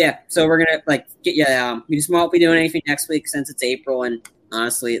be So we're gonna get we just won't be doing anything next week since it's April, and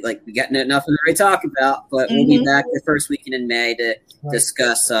honestly, we got nothing to really talk about. But we'll be back the first weekend in May to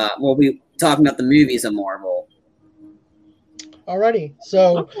discuss. We'll be talking about the movies of Marvel. Alrighty,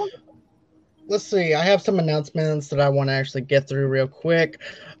 so let's see. I have some announcements that I want to actually get through real quick.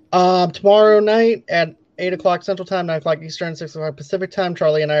 Tomorrow night at 8 o'clock Central Time, 9 o'clock Eastern, 6 o'clock Pacific Time,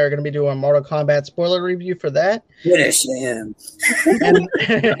 Charlie and I are going to be doing a Mortal Kombat spoiler review for that. Finish him. Finish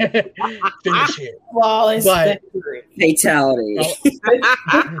it. Flawless victory. Fatality.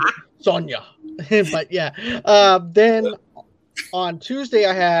 Sonya. But yeah. Then on Tuesday,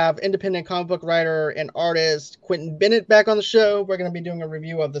 I have independent comic book writer and artist Quentin Bennett back on the show. We're going to be doing a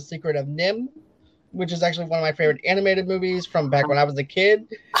review of The Secret of NIMH, which is actually one of my favorite animated movies from back when I was a kid.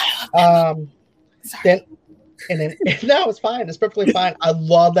 Then no, it's fine. It's perfectly fine. I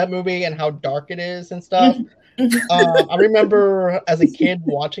love that movie and how dark it is and stuff. I remember as a kid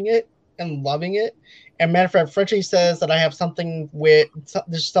watching it and loving it. And matter of fact, Frenchie says that I have something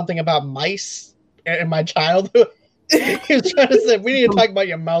there's something about mice in my childhood. He was trying to say, we need to talk about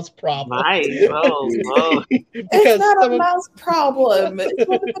your mouse problem. Mice. Oh. It's not a mouse problem. It's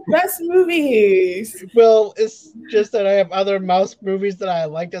one of the best movies. Well, it's just that I have other mouse movies that I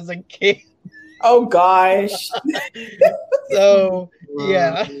liked as a kid. Oh, gosh. So,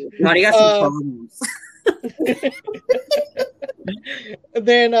 yeah. Now you got some problems.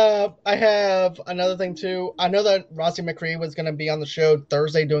 Then I have another thing, too. I know that Rossi McCree was going to be on the show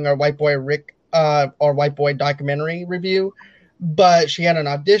Thursday doing our White Boy Rick or White Boy documentary review, but she had an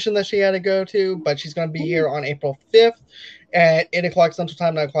audition that she had to go to, but she's going to be here on April 5th at 8 o'clock Central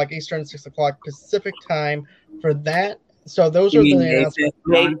Time, 9 o'clock Eastern, 6 o'clock Pacific Time for that. So those are the announcements.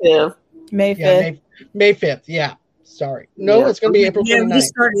 May 5th. May 5th, yeah. Sorry. No, it's going to be April 29th. Yeah, we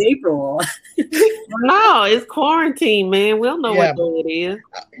started April. No, it's quarantine, man. We'll know what day it is.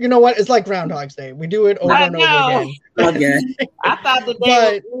 You know what? It's like Groundhog's Day. We do it over and over again. Okay. I thought the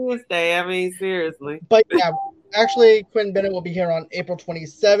day was Wednesday. I mean, seriously. But yeah, actually, Quentin Bennett will be here on April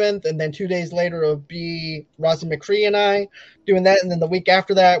 27th, and then 2 days later it'll be Rossi McCree and I doing that, and then the week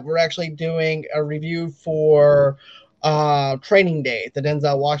after that, we're actually doing a review for Training Day, the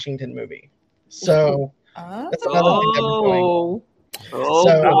Denzel Washington movie. So that's another thing that we're doing.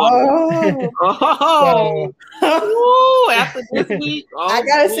 After this week, I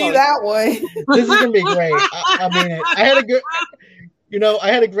gotta see that one. This is gonna be great. I mean, I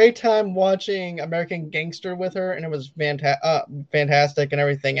had a great time watching American Gangster with her, and it was fantastic and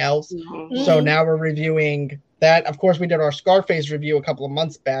everything else. Mm-hmm. So now we're reviewing that. Of course, we did our Scarface review a couple of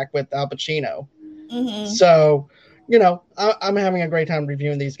months back with Al Pacino. Mm-hmm. So, I'm having a great time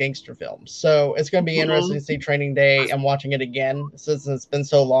reviewing these gangster films. So it's going to be interesting to see Training Day and watching it again since it's been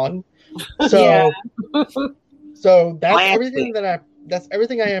so long. So, so that's everything that's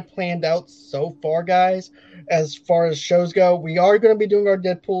everything I have planned out so far, guys. As far as shows go, we are going to be doing our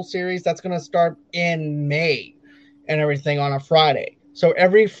Deadpool series. That's going to start in May and everything on a Friday. So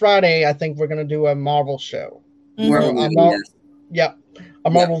every Friday, I think we're going to do a Marvel show. A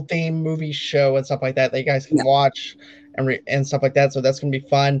Marvel themed movie show and stuff like that you guys can watch and stuff like that. So that's gonna be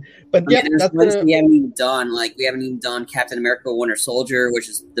fun. But we haven't even done. We haven't even done Captain America: Winter Soldier, which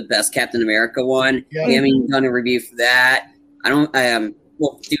is the best Captain America one. Yeah. We haven't even done a review for that.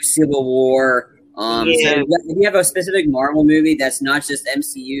 We'll do Civil War. So if you have a specific Marvel movie that's not just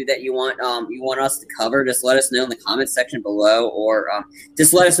MCU that you want us to cover, just let us know in the comments section below, or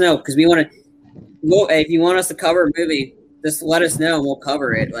just let us know because we want to. Well, if you want us to cover a movie, just let us know and we'll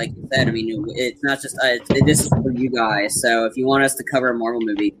cover it. Like you said, I mean, it's not just this is for you guys. So if you want us to cover a Marvel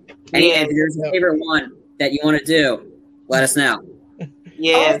movie, if there's a favorite one that you want to do, let us know.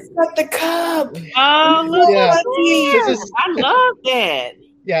 Yeah, it's got the cup. Oh, look at that! I love that.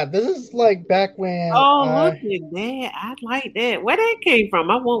 Yeah, this is like back when. Oh, look at that! I like that. Where that came from?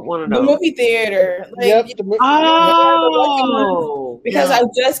 I want one of those. The movie theater. Because I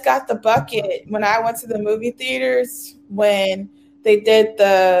just got the bucket when I went to the movie theaters when they did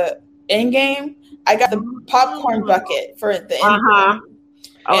the Endgame. I got the popcorn bucket for the Endgame.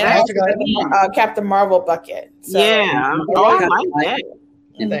 And I also got the Captain Marvel bucket. So. Yeah. I like that.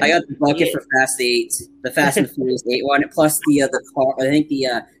 And I got the bucket for Fast 8, the Fast and Furious 8 one, plus the car. I think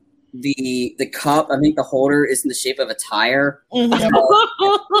the cup. I think the holder is in the shape of a tire. Mm-hmm. It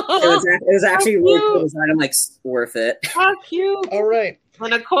was actually really cool design. I'm like, worth it. How cute! All right.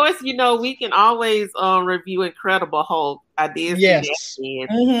 And of course, we can always review Incredible Hulk. I did see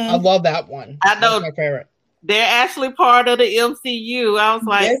that. Mm-hmm. I love that one. I know. That's my favorite. They're actually part of the MCU. I was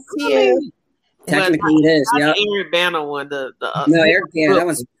like, yes, he is. Technically, it is. Yeah. The Eric Banner one. No, Eric Banner. That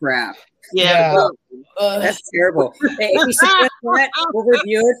one's crap. Yeah. That's terrible. Hey, if you suggest that, we'll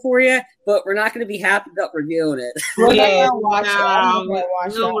review it for you, but we're not going to be happy about reviewing it. We don't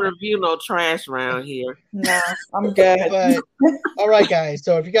review no trash around here. No, I'm good. But, all right, guys.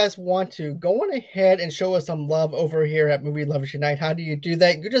 So if you guys want to, go on ahead and show us some love over here at Movie Lovers Unite. How do you do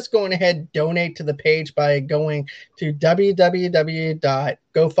that? You're just going ahead and donate to the page by going to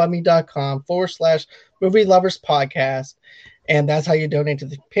www.gofundme.com/Movie Lovers Podcast. And that's how you donate to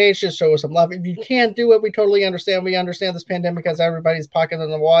the page. Just show us some love. If you can't do it, we totally understand. We understand this pandemic has everybody's pocket in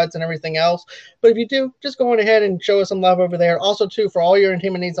the wads and everything else. But if you do, just go on ahead and show us some love over there. Also, too, for all your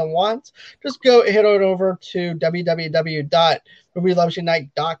entertainment needs and wants, just head on over to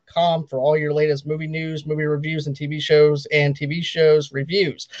www.movielovesunite.com for all your latest movie news, movie reviews, and TV shows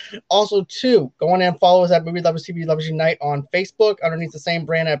reviews. Also, too, go on and follow us at Movie Lovers TV Lovers Unite on Facebook, underneath the same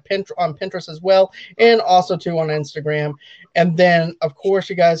brand on Pinterest as well, and also, too, on Instagram. And then, of course,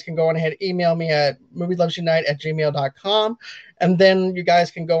 you guys can go on ahead and email me at movieloversunite@gmail.com. And then you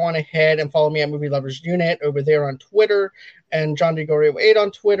guys can go on ahead and follow me at Movie Lovers Unit over there on Twitter, and John DeGorio8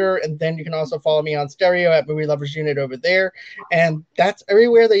 on Twitter. And then you can also follow me on Stereo at Movie Lovers Unit over there. And that's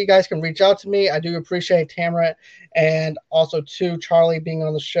everywhere that you guys can reach out to me. I do appreciate Tamara and also, too, Charlie being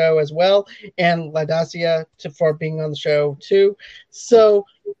on the show as well, and Ladacia for being on the show, too. So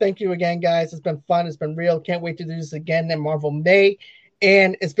thank you again, guys. It's been fun. It's been real. Can't wait to do this again in Marvel May.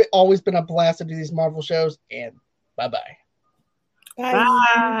 And it's always been a blast to do these Marvel shows. And bye-bye.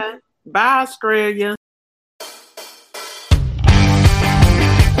 Bye. Bye, Australia.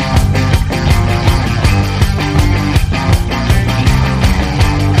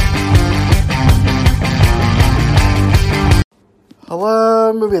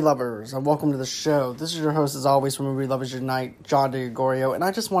 Hello, movie lovers, and welcome to the show. This is your host, as always, from Movie Lovers Unite, John DeGorio, and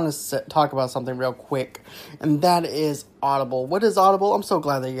I just want to talk about something real quick, and that is Audible. What is Audible? I'm so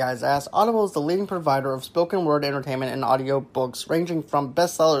glad that you guys asked. Audible is the leading provider of spoken word entertainment and audio books, ranging from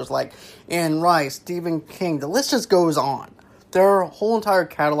bestsellers like Anne Rice, Stephen King. The list just goes on. Their whole entire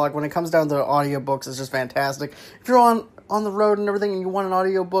catalog, when it comes down to audiobooks, is just fantastic. If you're on the road and everything, and you want an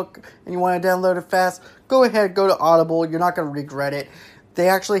audiobook and you want to download it fast, go ahead, go to Audible. You're not going to regret it. They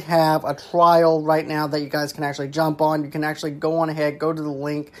actually have a trial right now that you guys can actually jump on. You can actually go on ahead, go to the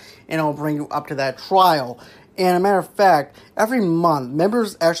link, and it'll bring you up to that trial. And a matter of fact, every month,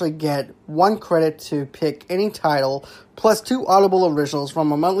 members actually get 1 credit to pick any title, plus 2 Audible originals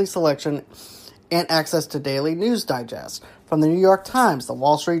from a monthly selection, and access to daily news digest from the New York Times, the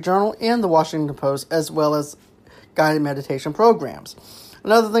Wall Street Journal, and the Washington Post, as well as guided meditation programs.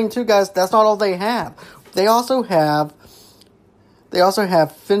 Another thing too, guys, that's not all they have. They also have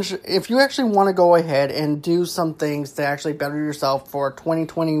if you actually want to go ahead and do some things to actually better yourself for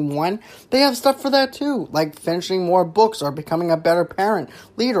 2021, they have stuff for that too, like finishing more books or becoming a better parent,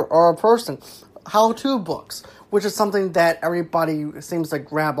 leader, or a person. How-to books, which is something that everybody seems to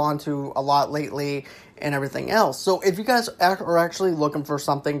grab onto a lot lately, and everything else. So if you guys are actually looking for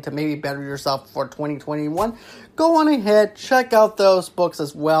something to maybe better yourself for 2021, go on ahead, check out those books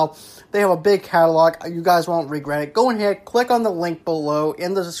as well. They have a big catalog. You guys won't regret it. Go ahead, click on the link below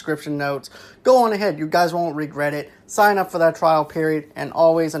in the description notes. Go on ahead. You guys won't regret it. Sign up for that trial period. And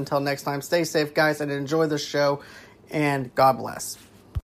always, until next time, stay safe, guys, and enjoy the show. And God bless.